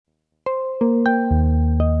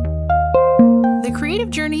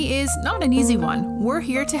creative journey is not an easy one. We're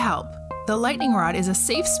here to help. The Lightning Rod is a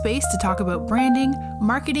safe space to talk about branding,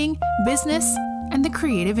 marketing, business, and the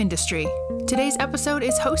creative industry. Today's episode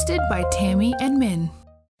is hosted by Tammy and Minh.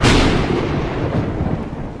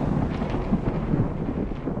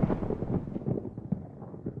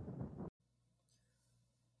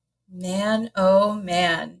 Man, oh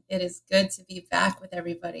man, it is good to be back with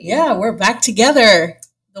everybody. Yeah, we're back together.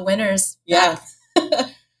 The winners. Yeah.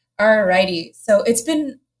 Alrighty. So it's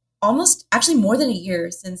been actually more than a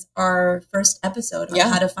year since our first episode on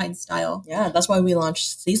how to find style. Yeah, that's why we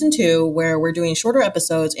launched season 2, where we're doing shorter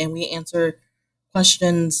episodes and we answer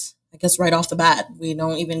questions, I guess, right off the bat. We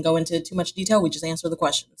don't even go into too much detail. We just answer the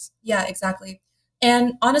questions. Yeah, exactly.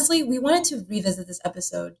 And honestly, we wanted to revisit this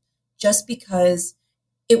episode just because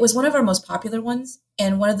it was one of our most popular ones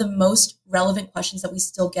and one of the most relevant questions that we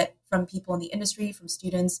still get from people in the industry, from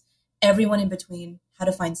students, everyone in between, how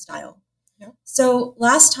to find style. Yeah. So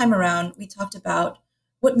last time around, we talked about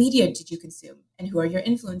what media did you consume and who are your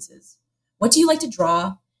influences? What do you like to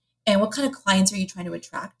draw? And what kind of clients are you trying to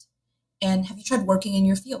attract? And have you tried working in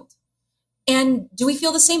your field? And do we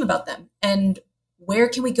feel the same about them? And where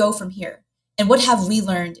can we go from here? And what have we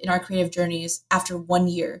learned in our creative journeys after 1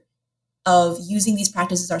 year of using these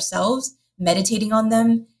practices ourselves, meditating on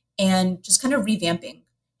them, and just kind of revamping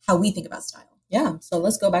how we think about style? Yeah, so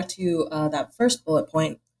let's go back to that first bullet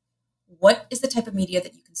point. What is the type of media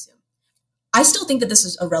that you consume? I still think that this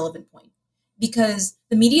is a relevant point because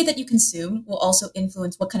the media that you consume will also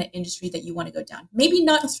influence what kind of industry that you want to go down. Maybe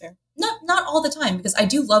not, That's fair. Not all the time, because I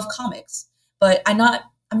do love comics, but I'm not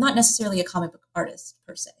necessarily a comic book artist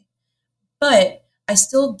per se. But I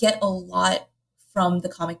still get a lot from the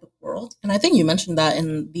comic book world. And I think you mentioned that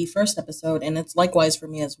in the first episode, and it's likewise for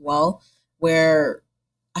me as well, where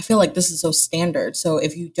I feel like this is so standard. So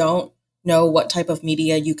if you don't know what type of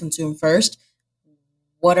media you consume first,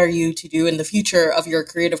 what are you to do in the future of your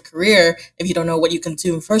creative career if you don't know what you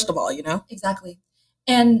consume first of all, you know? Exactly.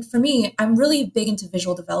 And for me, I'm really big into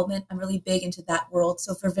visual development. I'm really big into that world.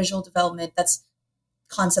 So for visual development, that's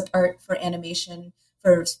concept art, for animation,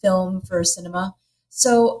 for film, for cinema.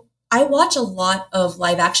 So I watch a lot of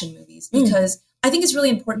live action movies because I think it's really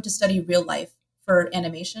important to study real life for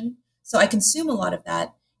animation. So I consume a lot of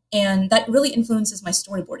that, and that really influences my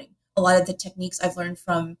storyboarding. A lot of the techniques I've learned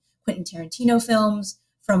from Quentin Tarantino films,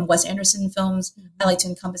 from Wes Anderson films, I like to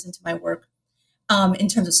encompass into my work in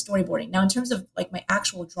terms of storyboarding. Now, in terms of like my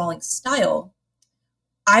actual drawing style,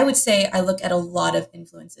 I would say I look at a lot of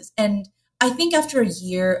influences. And I think after a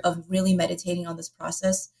year of really meditating on this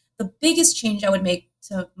process, the biggest change I would make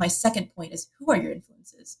to my second point is, who are your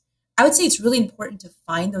influences? I would say it's really important to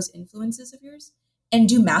find those influences of yours and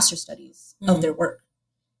do master studies of their work.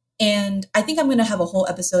 And I think I'm going to have a whole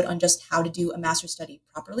episode on just how to do a master study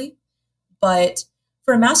properly. But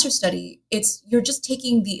for a master study, you're just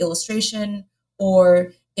taking the illustration,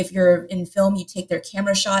 or if you're in film, you take their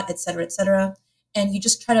camera shot, et cetera, and you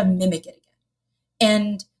just try to mimic it again.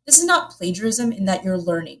 And this is not plagiarism in that you're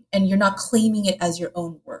learning and you're not claiming it as your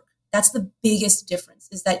own work. That's the biggest difference,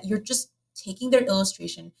 is that you're just taking their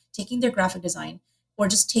illustration, taking their graphic design, or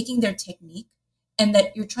just taking their technique, and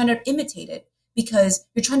that you're trying to imitate it because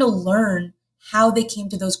you're trying to learn how they came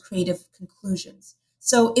to those creative conclusions.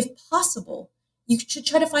 So if possible, you should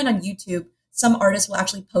try to find on YouTube, some artists will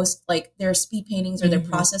actually post like their speed paintings or their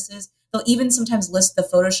processes. They'll even sometimes list the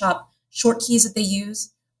Photoshop short keys that they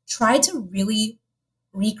use. Try to really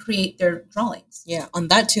recreate their drawings. Yeah, on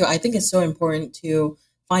that too, I think it's so important to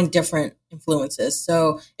find different influences.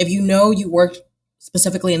 So if you know you worked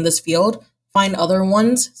specifically in this field, find other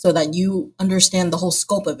ones so that you understand the whole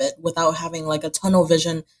scope of it without having like a tunnel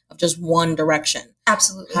vision of just one direction.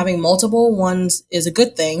 Absolutely. Having multiple ones is a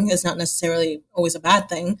good thing. It's not necessarily always a bad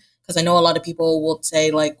thing, because I know a lot of people will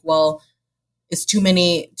say like, well, it's too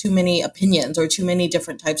many opinions or too many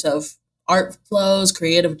different types of art flows,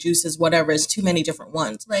 creative juices, whatever. It's too many different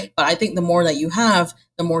ones. Right. But I think the more that you have,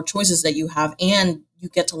 the more choices that you have, and you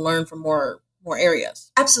get to learn from more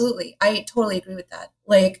areas. Absolutely. I totally agree with that.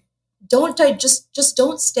 Like, don't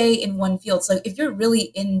stay in one field. So if you're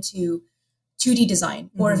really into 2D design,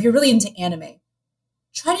 or if you're really into anime,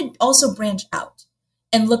 try to also branch out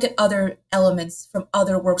and look at other elements from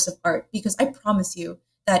other works of art, because I promise you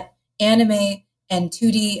that anime and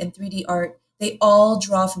 2D and 3D art, they all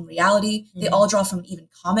draw from reality. They all draw from even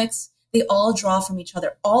comics. They all draw from each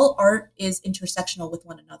other. All art is intersectional with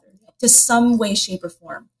one another to some way, shape, or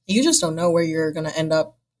form. You just don't know where you're going to end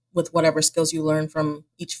up with whatever skills you learn from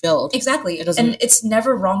each field. Exactly. And it's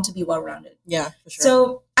never wrong to be well-rounded. Yeah, for sure.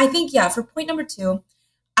 So I think, for point number 2,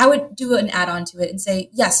 I would do an add-on to it and say,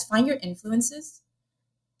 yes, find your influences.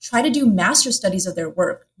 try to do master studies of their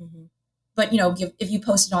work. But, if you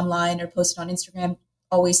post it online or post it on Instagram,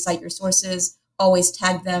 always cite your sources, always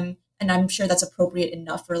tag them. And I'm sure that's appropriate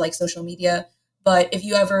enough for like social media. But if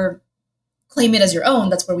you ever claim it as your own,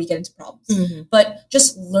 that's where we get into problems. But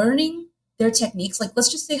just learning their techniques, like let's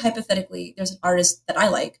just say hypothetically, there's an artist that I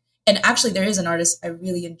like. And actually there is an artist I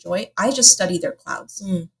really enjoy. I just study their clouds.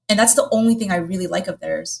 And that's the only thing I really like of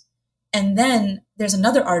theirs. And then there's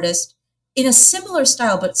another artist in a similar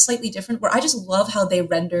style, but slightly different, where I just love how they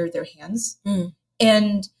render their hands.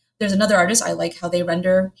 And there's another artist, I like how they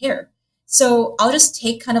render hair. So I'll just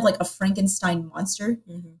take kind of like a Frankenstein monster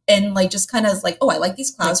and like just kind of like, oh, I like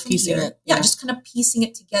these clouds from here. Yeah, just kind of piecing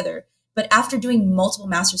it together. But after doing multiple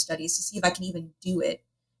master studies to see if I can even do it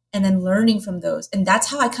and then learning from those. And that's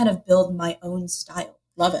how I kind of build my own style.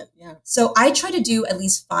 Love it. Yeah. So I try to do at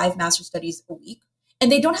least 5 master studies a week.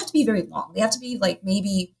 And they don't have to be very long. They have to be like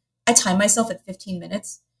maybe I time myself at 15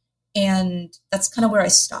 minutes. And that's kind of where I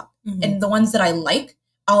stop. And the ones that I like,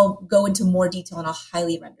 I'll go into more detail and I'll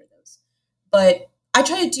highly render those. But I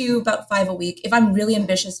try to do about 5 a week. If I'm really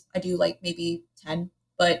ambitious, I do like maybe 10.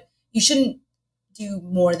 But you shouldn't do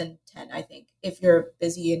more than 10, I think. If you're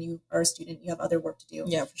busy and you are a student, you have other work to do.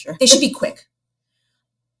 Yeah, for sure. They should be quick.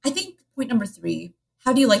 I think point number 3,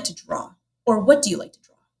 how do you like to draw? Or what do you like to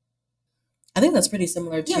draw? I think that's pretty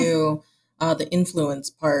similar to the influence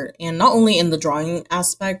part. And not only in the drawing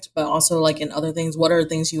aspect, but also like in other things. What are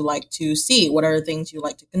things you like to see? What are things you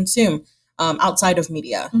like to consume outside of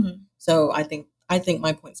media? So I think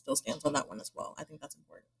my point still stands on that one as well. I think that's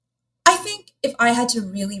important. I think if I had to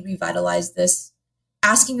really revitalize this,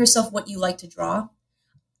 asking yourself what you like to draw,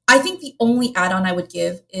 I think the only add-on I would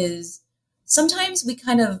give is sometimes we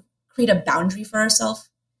kind of create a boundary for ourselves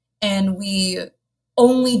and we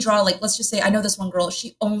only draw, like, let's just say, I know this one girl,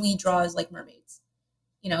 she only draws like mermaids,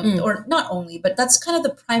 or not only, but that's kind of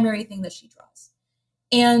the primary thing that she draws.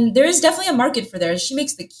 And there is definitely a market for there. She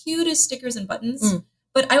makes the cutest stickers and buttons.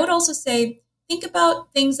 But I would also say, think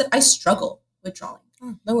about things that I struggle with drawing.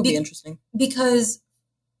 That would be interesting. Because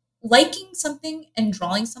liking something and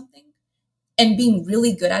drawing something and being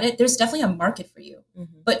really good at it, there's definitely a market for you.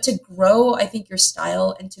 But to grow, I think, your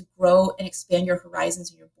style and to grow and expand your horizons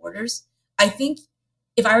and your borders, I think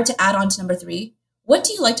if I were to add on to number 3, what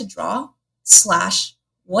do you like to draw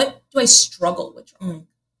 / what do I struggle with drawing?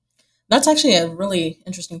 That's actually a really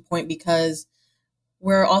interesting point because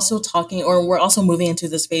we're also moving into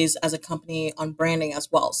this phase as a company on branding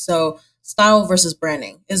as well. So style versus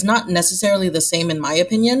branding is not necessarily the same in my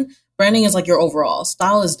opinion. Branding is like your overall.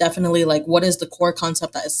 Style is definitely like what is the core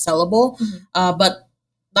concept that is sellable. But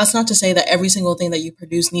that's not to say that every single thing that you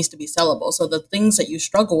produce needs to be sellable. So the things that you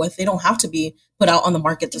struggle with, they don't have to be put out on the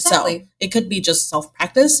market to sell. It could be just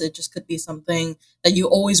self-practice. It just could be something that you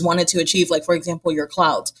always wanted to achieve. Like, for example, your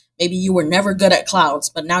clouds. Maybe you were never good at clouds,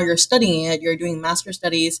 but now you're studying it. You're doing master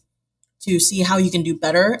studies to see how you can do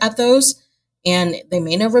better at those. And they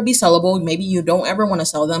may never be sellable. Maybe you don't ever want to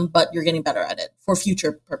sell them, but you're getting better at it for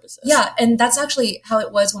future purposes. Yeah, and that's actually how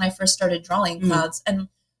it was when I first started drawing clouds. And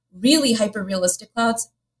really hyper-realistic clouds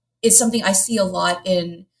is something I see a lot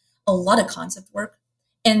in a lot of concept work.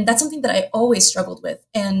 And that's something that I always struggled with.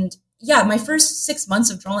 And yeah, my first 6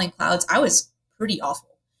 months of drawing clouds, I was pretty awful.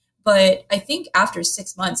 But I think after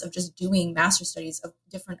 6 months of just doing master studies of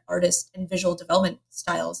different artists and visual development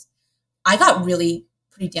styles, I got really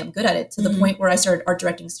pretty damn good at it to the point where I started art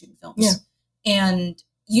directing student films. Yeah. And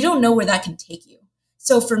you don't know where that can take you.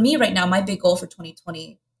 So for me right now, my big goal for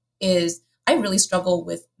 2020 is I really struggle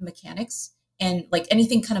with mechanics and like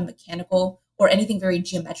anything kind of mechanical or anything very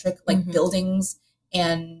geometric, like buildings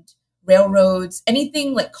and railroads,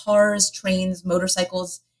 anything like cars, trains,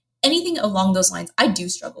 motorcycles, anything along those lines, I do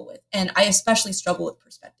struggle with. And I especially struggle with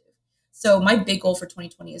perspective. So my big goal for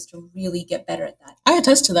 2020 is to really get better at that. I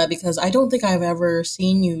attest to that because I don't think I've ever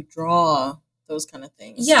seen you draw those kind of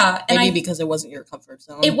things. Yeah. Maybe because it wasn't your comfort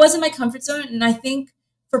zone. It wasn't my comfort zone. And I think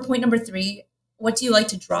for point number 3, what do you like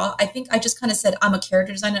to draw? I think I just kind of said, I'm a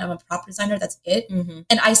character designer. I'm a prop designer. That's it.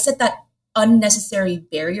 And I set that unnecessary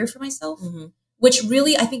barrier for myself, which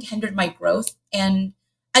really, I think, hindered my growth. And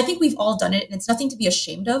I think we've all done it. And it's nothing to be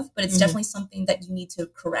ashamed of, but it's definitely something that you need to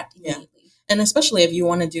correct immediately. Yeah. And especially if you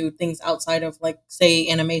want to do things outside of, like, say,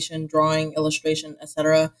 animation, drawing, illustration,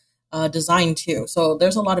 etc., design too. So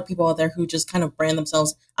there's a lot of people out there who just kind of brand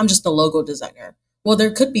themselves, I'm just a logo designer. Well,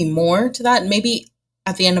 there could be more to that. Maybe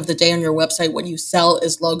at the end of the day on your website, what you sell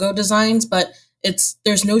is logo designs, but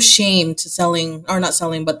there's no shame to selling, or not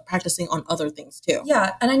selling, but practicing on other things too.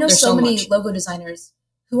 Yeah. And I know so many logo designers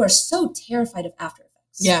who are so terrified of After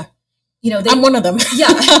Effects. Yeah. I'm one of them.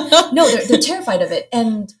 Yeah. No, they're terrified of it.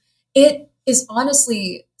 And it is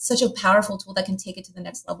honestly such a powerful tool that can take it to the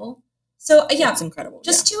next level. So yeah, it's incredible.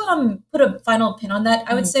 Just to put a final pin on that,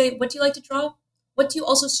 I would say, what do you like to draw? What do you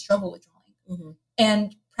also struggle with drawing?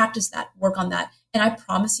 And practice that, work on that. And I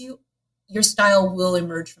promise you, your style will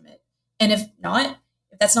emerge from it. And if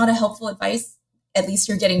that's not a helpful advice, at least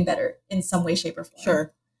you're getting better in some way, shape, or form.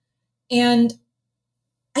 Sure. And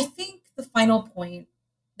I think the final point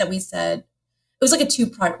that we said, it was like a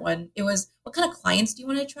 2-part one. It was, what kind of clients do you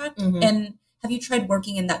want to attract? And have you tried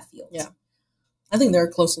working in that field? Yeah. I think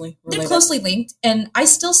they're closely related. They're closely linked. And I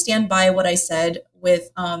still stand by what I said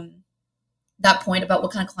with that point about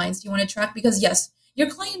what kind of clients do you want to attract? Because yes, your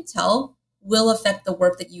clientele will affect the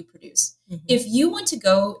work that you produce. If you want to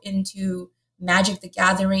go into Magic the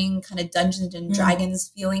Gathering, kind of Dungeons and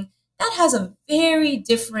Dragons feeling, that has a very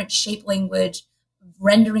different shape language,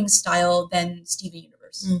 rendering style than Steven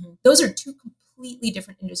Universe. Those are 2 completely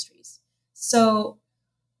different industries. So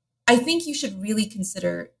I think you should really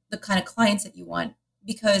consider the kind of clients that you want,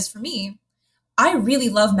 because for me, I really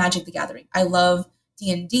love Magic the Gathering. I love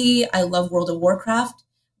D&D. I love World of Warcraft,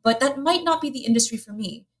 but that might not be the industry for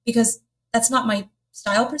me because that's not my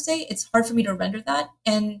style per se. It's hard for me to render that.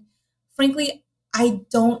 And frankly, I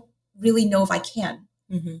don't really know if I can.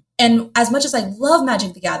 And as much as I love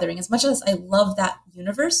Magic the Gathering, as much as I love that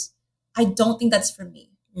universe, I don't think that's for me.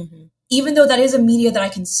 Even though that is a media that I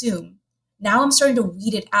consume, now I'm starting to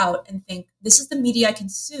weed it out and think, this is the media I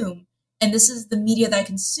consume, and this is the media that I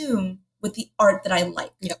consume with the art that I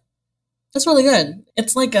like. Yep. That's really good.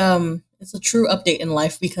 It's like, it's a true update in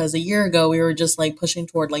life, because a year ago we were just like pushing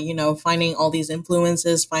toward like, finding all these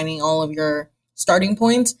influences, finding all of your starting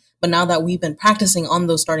points. But now that we've been practicing on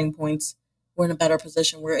those starting points, we're in a better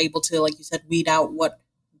position. We're able to, like you said, weed out what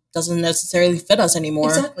doesn't necessarily fit us anymore.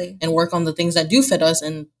 Exactly. And work on the things that do fit us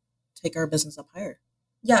and take our business up higher.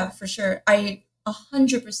 Yeah, for sure. I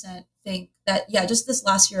 100% think that, just this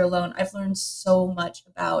last year alone, I've learned so much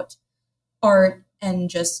about art and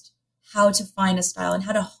just how to find a style and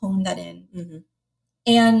how to hone that in.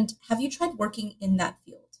 And have you tried working in that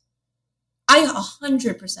field? I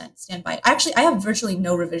 100% stand by it. Actually, I have virtually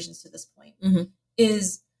no revisions to this point.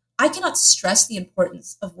 I cannot stress the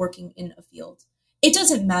importance of working in a field. It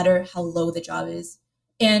doesn't matter how low the job is,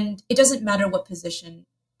 and it doesn't matter what position,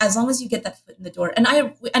 as long as you get that foot in the door. And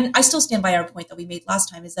I still stand by our point that we made last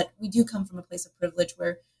time, is that we do come from a place of privilege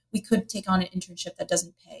where we could take on an internship that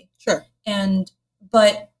doesn't pay. Sure.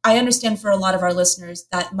 But I understand for a lot of our listeners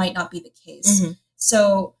that might not be the case.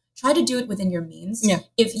 So try to do it within your means. Yeah.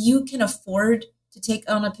 If you can afford to take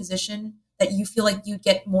on a position that you feel like you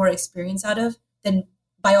get more experience out of, then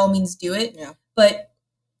by all means do it. Yeah. But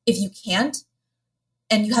if you can't,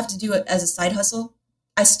 and you have to do it as a side hustle,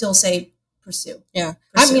 I still say pursue. Yeah.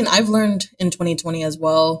 Pursue. I mean, I've learned in 2020 as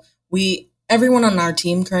well, everyone on our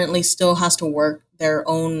team currently still has to work their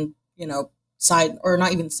own, side, or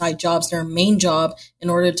not even side jobs, their main job,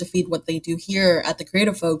 in order to feed what they do here at the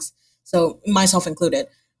Creative Folks. So myself included.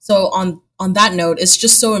 So on that note, it's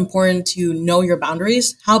just so important to know your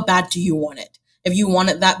boundaries. How bad do you want it? If you want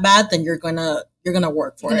it that bad, then you're gonna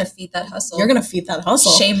work for it. You're gonna feed that hustle. You're gonna feed that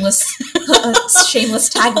hustle. Shameless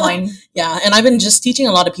tagline. Yeah, and I've been just teaching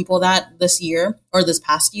a lot of people that this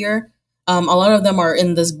past year. A lot of them are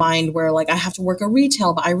in this bind where like, I have to work a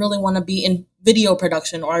retail, but I really want to be in video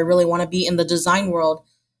production, or I really want to be in the design world.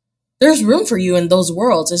 There's room for you in those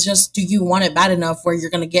worlds. It's just, do you want it bad enough where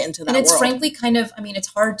you're going to get into that world? And it's frankly kind of, it's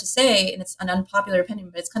hard to say, and it's an unpopular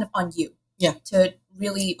opinion, but it's kind of on you. Yeah. To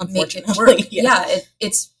really make it work.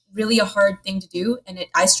 It's really a hard thing to do, and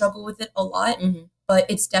I struggle with it a lot, but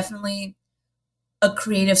it's definitely a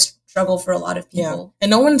creative struggle for a lot of people. Yeah.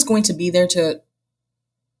 And no one's going to be there to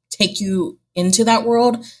take you into that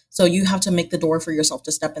world. So you have to make the door for yourself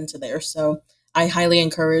to step into there. So I highly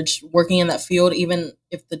encourage working in that field, even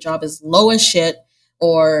if the job is low as shit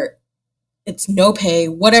or it's no pay,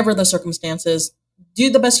 whatever the circumstances, do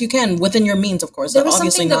the best you can within your means, of course. There was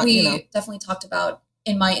something that we definitely talked about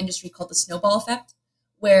in my industry called the snowball effect,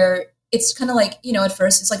 where it's kind of like, at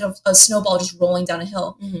first it's like a snowball just rolling down a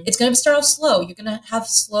hill. It's going to start off slow. You're going to have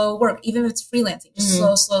slow work, even if it's freelancing, just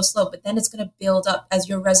slow. But then it's going to build up as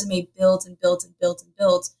your resume builds and builds and builds and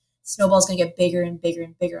builds. Snowball's going to get bigger and bigger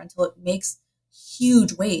and bigger until it makes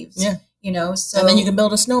huge waves. Yeah. So, and then you can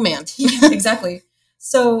build a snowman. Yeah, exactly.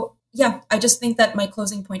 So yeah, I just think that my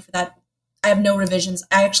closing point for that, I have no revisions.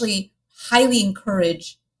 I actually highly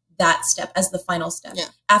encourage that step as the final step. Yeah.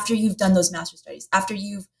 After you've done those master studies, after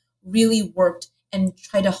you've really worked and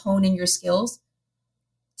try to hone in your skills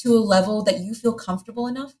to a level that you feel comfortable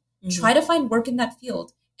enough, try to find work in that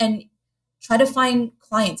field and try to find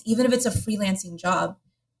clients. Even if it's a freelancing job,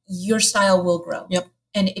 your style will grow. Yep.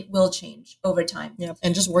 and it will change over time. Yeah.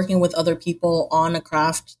 And just working with other people on a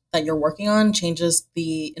craft that you're working on changes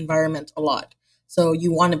the environment a lot. So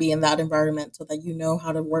you want to be in that environment so that you know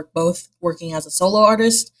how to work both working as a solo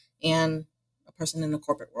artist and a person in the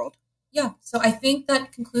corporate world. Yeah. So I think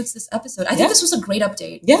that concludes this episode. I think this was a great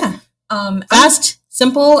update. Yeah. Fast,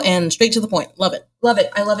 simple, and straight to the point. Love it. Love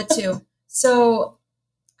it. I love it too. So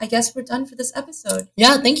I guess we're done for this episode.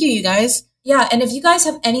 Yeah. Thank you guys. Yeah. And if you guys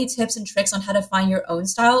have any tips and tricks on how to find your own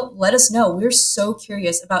style, let us know. We're so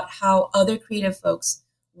curious about how other creative folks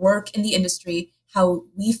work in the industry, how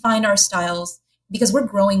we find our styles, because we're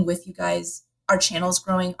growing with you guys. Our channel is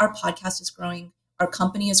growing. Our podcast is growing. Our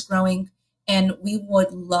company is growing. And we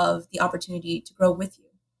would love the opportunity to grow with you.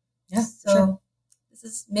 Yeah. So sure. This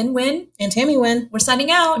is Minh Huynh. And Tammy Huynh. We're signing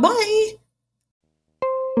out. Bye.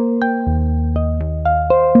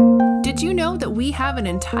 Did you know that we have an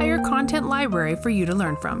entire content library for you to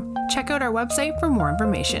learn from? Check out our website for more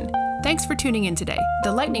information. Thanks for tuning in today.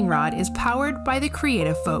 The Lightning Rod is powered by the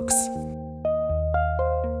creative folks.